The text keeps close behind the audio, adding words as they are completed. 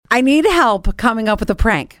I need help coming up with a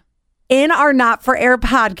prank. In our Not For Air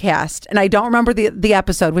podcast, and I don't remember the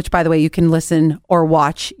episode, which, by the way, you can listen or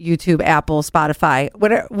watch YouTube, Apple, Spotify,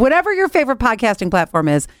 whatever your favorite podcasting platform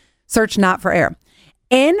is, search Not For Air.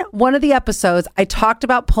 In one of the episodes, I talked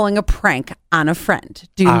about pulling a prank on a friend.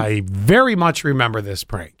 I very much remember this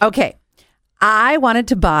prank. Okay. I wanted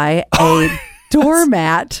to buy a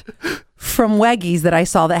doormat from Weggies that I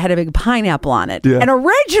saw that had a big pineapple on it. Yeah. And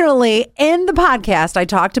originally in the podcast, I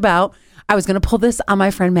talked about I was going to pull this on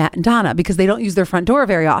my friend Matt and Donna because they don't use their front door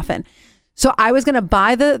very often. So I was going to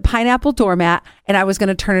buy the pineapple doormat and I was going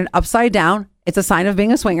to turn it upside down. It's a sign of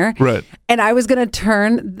being a swinger. Right. And I was going to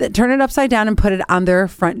turn it upside down and put it on their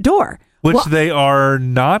front door. Which they are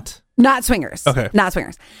not? Not swingers. Okay. Not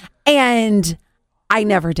swingers. And I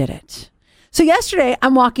never did it. So yesterday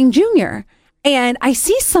I'm walking Junior and I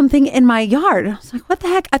see something in my yard. I was like, what the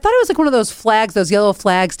heck? I thought it was like one of those flags, those yellow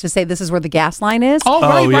flags to say this is where the gas line is.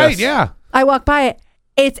 Oh, right, yeah. I walk by it.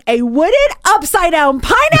 It's a wooded upside down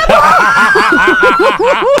pineapple.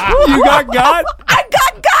 You got? I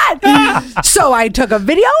got. So I took a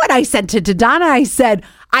video and I sent it to Donna. I said,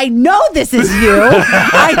 I know this is you.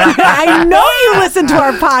 I know you listen to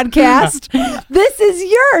our podcast. This is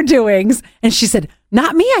your doings. And she said,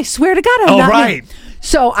 not me. I swear to God, I'm not right. me.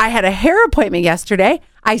 So I had a hair appointment yesterday.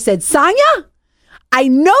 I said, Sonia, I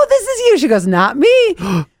know this is you. She goes, not me.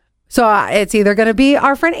 So it's either going to be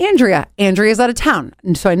our friend Andrea. Andrea's out of town.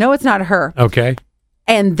 And so I know it's not her. Okay.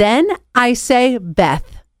 And then I say, Beth,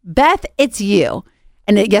 it's you.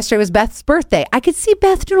 And yesterday was Beth's birthday. I could see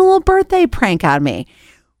Beth doing a little birthday prank on me.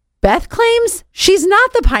 Beth claims she's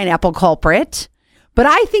not the pineapple culprit, but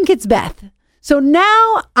I think it's Beth. So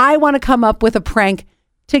now I want to come up with a prank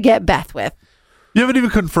to get Beth with. You haven't even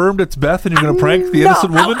confirmed it's Beth and you're going to prank the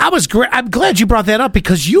innocent woman? I'm glad you brought that up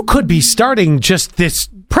because you could be starting just this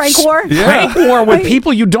prank war? Prank war with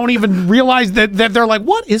people you don't even realize that they're like,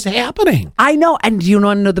 what is happening? I know. And you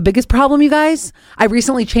want to know the biggest problem, you guys? I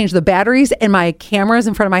recently changed the batteries in my cameras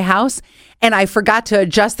in front of my house, and I forgot to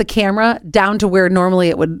adjust the camera down to where normally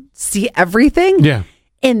it would see everything. Yeah.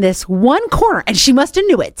 In this one corner, and she must have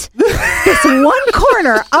knew it. This one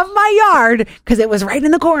corner of my yard, because it was right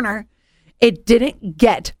in the corner, it didn't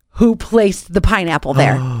get who placed the pineapple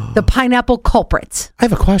there. The pineapple culprit. I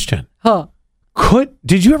have a question. Huh.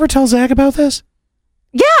 Did you ever tell Zach about this?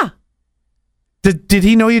 Yeah. Did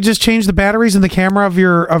he know you just changed the batteries in the camera of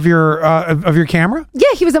your camera?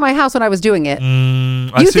 Yeah, he was at my house when I was doing it.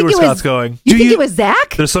 I see where Scott's going. You think it was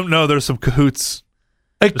Zach? There's some cahoots.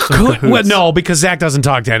 Well, no, because Zach doesn't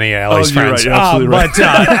talk to any of his friends. You're absolutely right.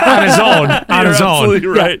 But on his own, absolutely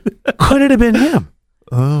right. Could it have been him?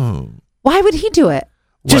 Oh. Why would he do it?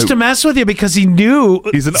 Just to mess with you because he knew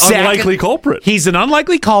he's an unlikely culprit. He's an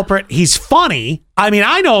unlikely culprit. He's funny. I mean,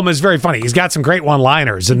 I know him as very funny. He's got some great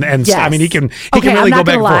one-liners, and yes. I mean, he can really go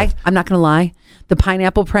back and forth. I'm not going to lie. The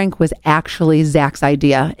pineapple prank was actually Zach's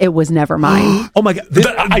idea. It was never mine. Oh my God!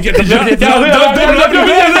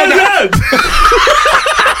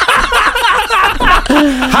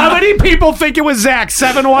 How many people think it was Zach?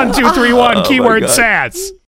 71231 keyword SATS.